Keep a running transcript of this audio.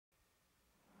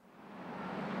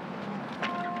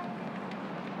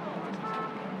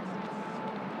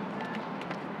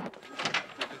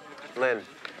Lynn,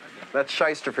 that's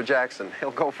shyster for Jackson.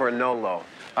 He'll go for a no-low.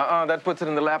 That puts it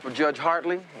in the lap of Judge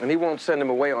Hartley, and he won't send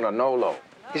him away on a no-low.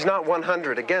 He's not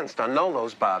 100 against on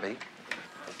no-lows, Bobby.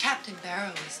 Captain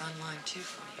Barrow is online, too,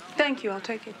 for you. Thank you. I'll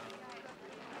take it.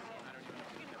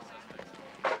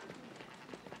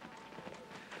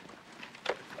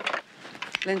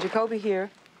 Lynn Jacobi here.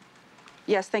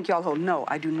 Yes, thank you. I'll hold. No,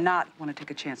 I do not want to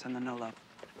take a chance on the no-low.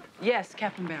 Yes,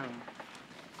 Captain Barrow.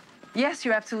 Yes,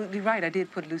 you're absolutely right. I did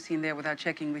put Lucy in there without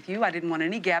checking with you. I didn't want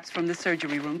any gaps from the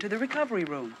surgery room to the recovery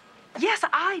room. Yes,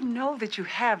 I know that you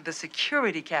have the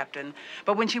security, Captain,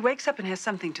 but when she wakes up and has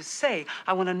something to say,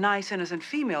 I want a nice, innocent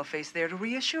female face there to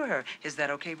reassure her. Is that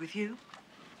okay with you?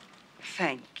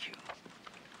 Thank you.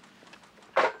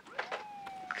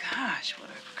 Gosh, what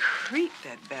a creep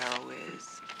that Barrow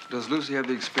is. Does Lucy have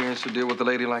the experience to deal with a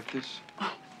lady like this?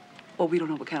 Oh, well, we don't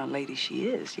know what kind of lady she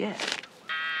is yet.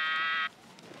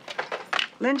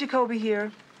 Lynn Jacobi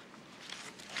here.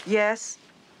 Yes.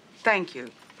 Thank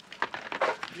you.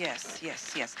 Yes,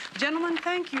 yes, yes. Gentlemen,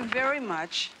 thank you very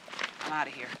much. I'm out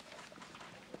of here.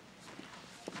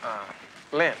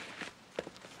 Lynn.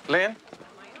 Lynn?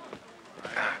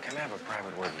 Can I have a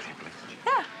private word with you, please?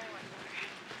 Yeah.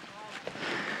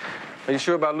 Are you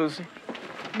sure about Lucy?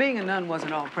 Being a nun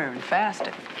wasn't all prayer and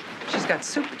fasting. She's got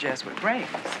super Jesuit brains.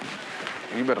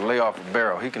 You better lay off of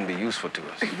Barrow. He can be useful to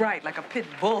us. Right, like a pit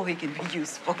bull, he can be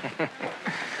useful.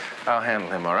 I'll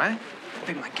handle him, all right?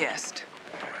 Be my guest.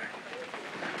 All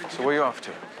right. So where you off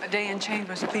to? A day in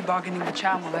chambers, plea bargaining with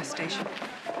child molestation.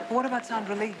 What about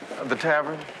Sandra Lee? The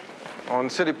tavern on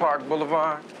City Park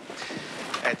Boulevard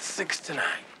at 6 to 9.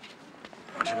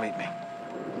 Why don't you meet me?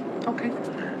 Okay.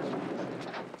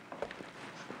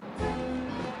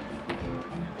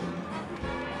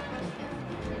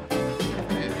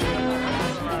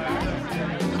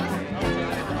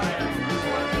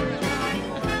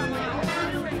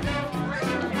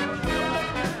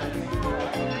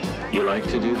 You like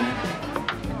to do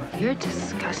that? You're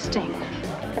disgusting.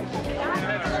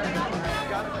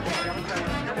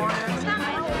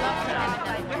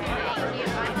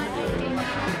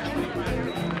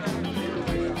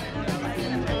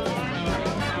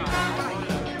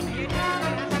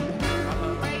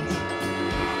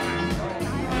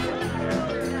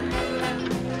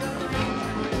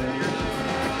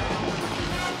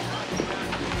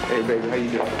 Hey, baby, how you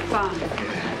doing? Fine.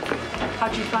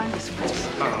 How'd you find this place?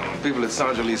 People at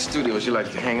Sandra Lee's studio, she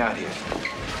likes to hang out here.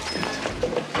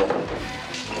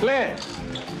 Lynn!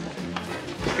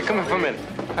 Hey, come in for a minute.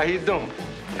 How you doing?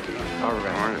 All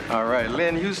right. All right.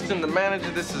 Lynn Houston, the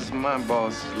manager. This is my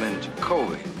boss, Lynn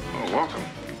Jacobi. Oh, welcome.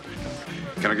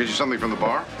 Can I get you something from the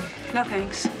bar? No,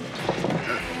 thanks.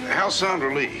 How's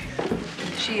Sandra Lee?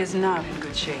 She is not in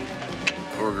good shape.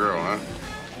 Poor girl, huh?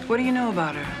 What do you know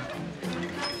about her?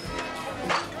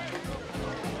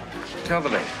 Tell the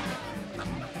lady.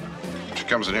 She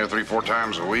comes in here 3-4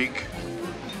 times a week.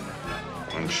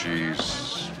 When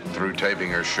she's through taping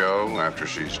her show, after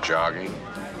she's jogging.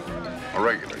 A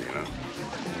regular, you know.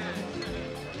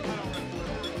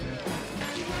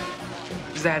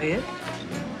 Is that it?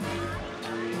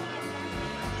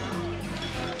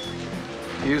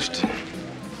 Houston,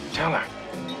 tell her.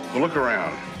 Well, look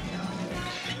around.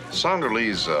 Sandra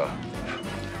Lee's a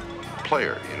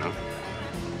player, you know.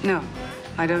 No,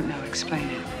 I don't know. Explain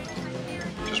it.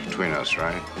 Just between us,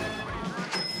 right?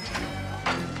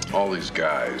 All these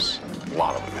guys, a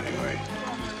lot of them anyway,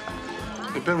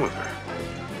 they've been with her.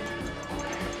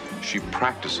 She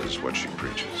practices what she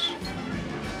preaches.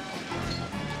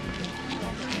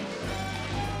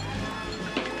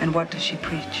 And what does she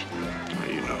preach?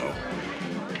 You know,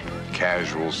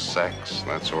 casual sex,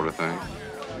 that sort of thing.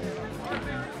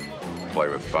 Play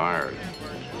with fire, it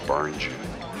burns you.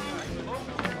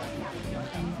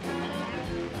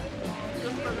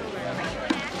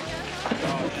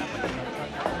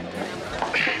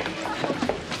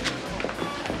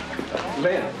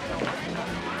 Lynn.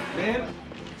 Lynn.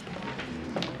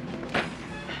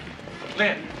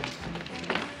 Lynn.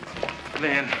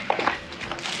 Lynn.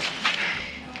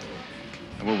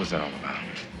 What was that all about?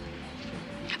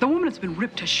 The woman has been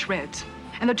ripped to shreds.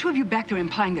 And the two of you back there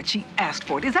implying that she asked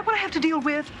for it. Is that what I have to deal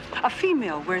with? A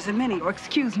female wears a mini, or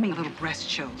excuse me, little breast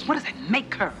shows. What does that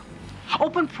make her?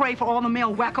 Open prey for all the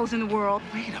male wackos in the world?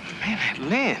 Wait a minute,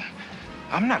 Lynn.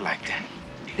 I'm not like that.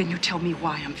 Then you tell me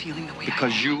why I'm feeling the way I am.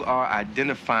 Because you are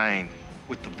identifying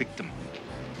with the victim.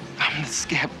 I'm the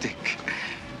skeptic.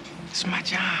 It's my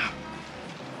job.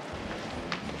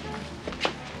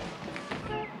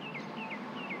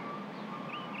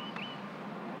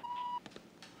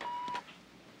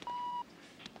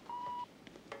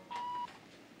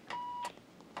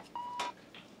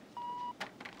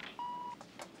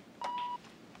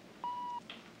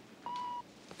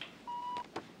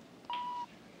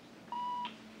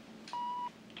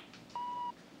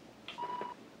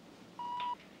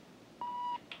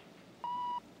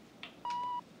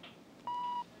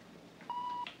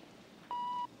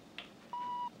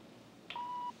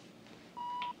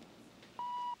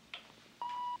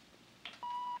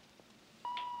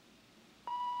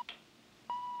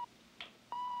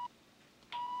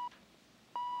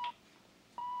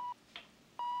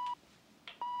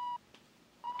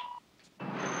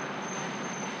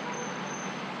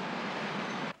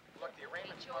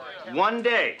 1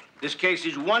 day. This case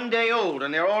is 1 day old,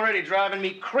 and they're already driving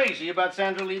me crazy about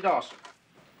Sandra Lee Dawson.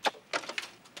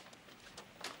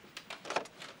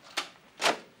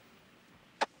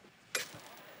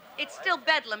 It's still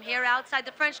bedlam here outside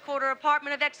the French Quarter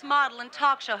apartment of ex-model and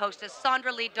talk show hostess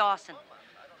Sandra Lee Dawson,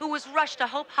 who was rushed to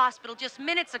Hope Hospital just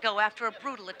minutes ago after a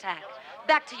brutal attack.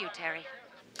 Back to you, Terry.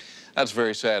 That's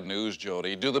very sad news,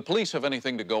 Jody. Do the police have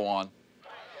anything to go on?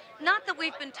 Not that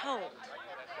we've been told.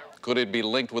 Could it be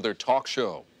linked with her talk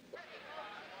show?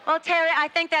 Well, Terry, I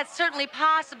think that's certainly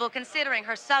possible considering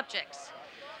her subjects.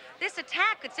 This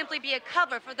attack could simply be a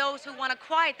cover for those who want to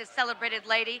quiet this celebrated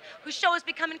lady whose show has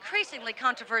become increasingly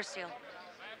controversial.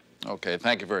 Okay,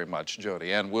 thank you very much,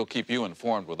 Jody, and we'll keep you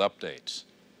informed with updates.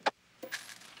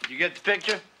 You get the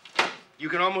picture? You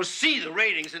can almost see the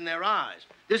ratings in their eyes.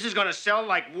 This is going to sell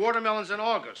like watermelons in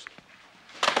August.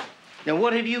 Now,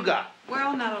 what have you got?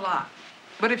 Well, not a lot.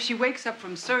 But if she wakes up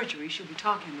from surgery, she'll be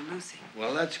talking to Lucy.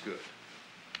 Well, that's good.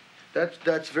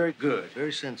 That's very good,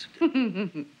 very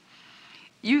sensitive.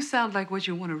 You sound like what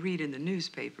you want to read in the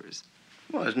newspapers.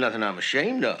 Well, there's nothing I'm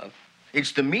ashamed of.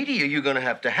 It's the media you're going to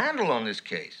have to handle on this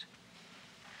case.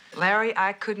 Larry,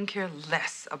 I couldn't care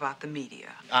less about the media.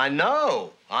 I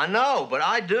know, but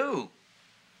I do.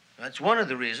 That's one of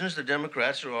the reasons the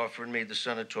Democrats are offering me the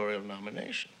senatorial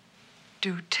nomination.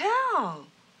 Do tell.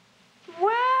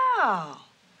 Well,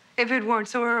 if it weren't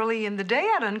so early in the day,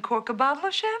 I'd uncork a bottle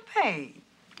of champagne.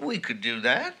 We could do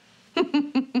that.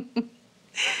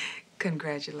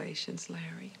 Congratulations,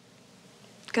 Larry.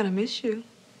 Gonna miss you,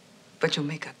 but you'll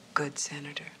make a good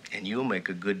senator. And you'll make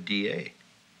a good DA.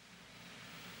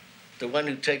 The one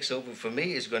who takes over for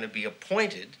me is going to be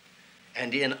appointed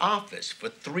and in office for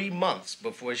 3 months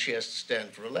before she has to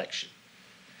stand for election.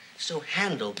 So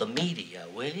handle the media,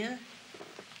 will you?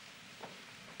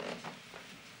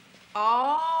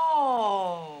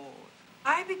 Oh,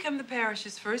 I become the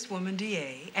parish's first woman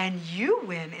DA, and you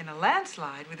win in a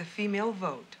landslide with a female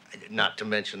vote. Not to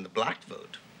mention the black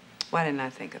vote. Why didn't I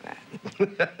think of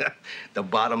that? The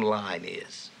bottom line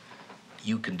is,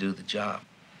 you can do the job.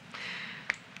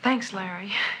 Thanks,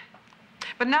 Larry.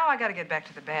 But now I gotta get back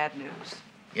to the bad news.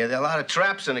 Yeah, there are a lot of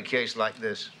traps in a case like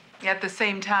this. At the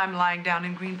same time, lying down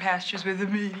in green pastures with the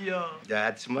media.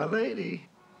 That's my lady.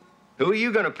 Who are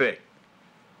you gonna pick?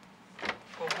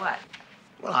 For what?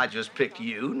 Well, I just picked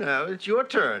you. Now it's your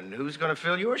turn. Who's gonna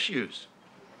fill your shoes?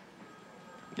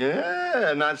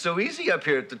 Yeah, not so easy up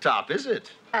here at the top, is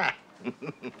it?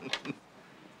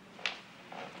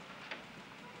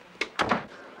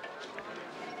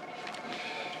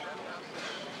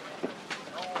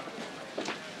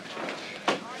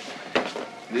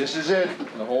 This is it,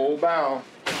 the whole barrel.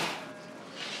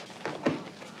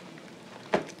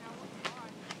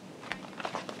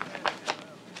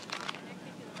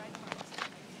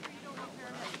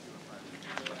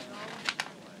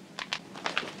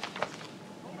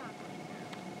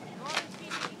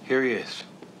 Here he is.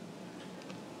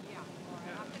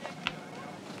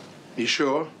 You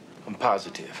sure? I'm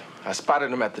positive. I spotted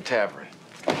him at the tavern.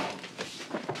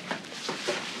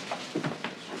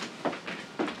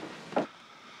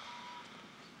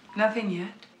 Nothing yet.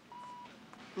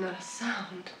 Not a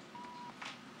sound.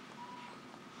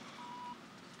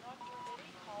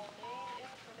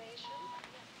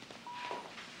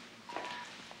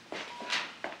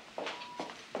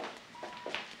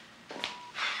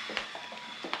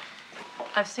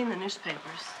 I've seen the newspapers.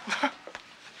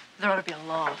 There ought to be a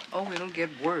law. Oh, it'll get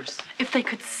worse. If they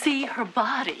could see her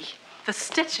body, the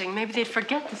stitching, maybe they'd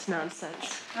forget this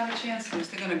nonsense. Not a chance, Luce.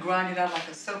 They're gonna grind it out like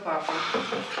a soap opera.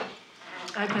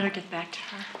 I'd better get back to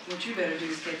her. What you better do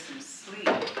is get some sleep.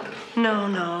 No,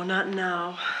 not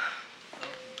now.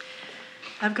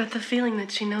 I've got the feeling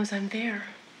that she knows I'm there.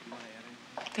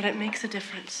 That it makes a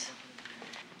difference.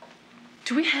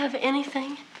 Do we have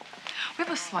anything? We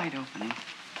have a slight opening.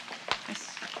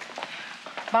 Yes.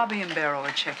 Bobby and Barrow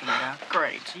are checking it out.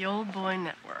 Great. The old boy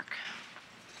network.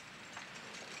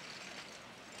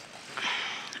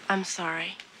 I'm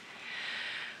sorry.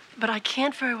 But I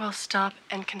can't very well stop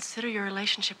and consider your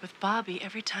relationship with Bobby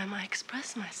every time I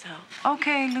express myself.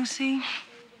 Okay, Lucy.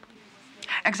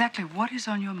 Exactly what is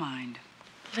on your mind?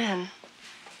 Lynn,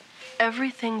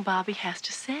 everything Bobby has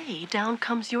to say, down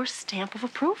comes your stamp of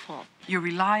approval. You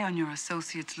rely on your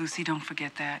associates, Lucy. Don't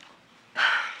forget that.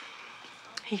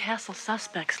 He hassles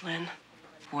suspects, Lynn.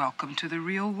 Welcome to the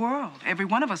real world. Every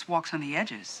one of us walks on the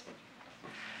edges.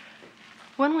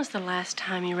 When was the last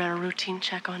time you ran a routine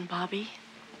check on Bobby?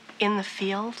 In the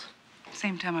field?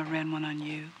 Same time I ran one on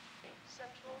you.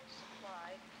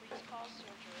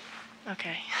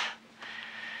 Okay.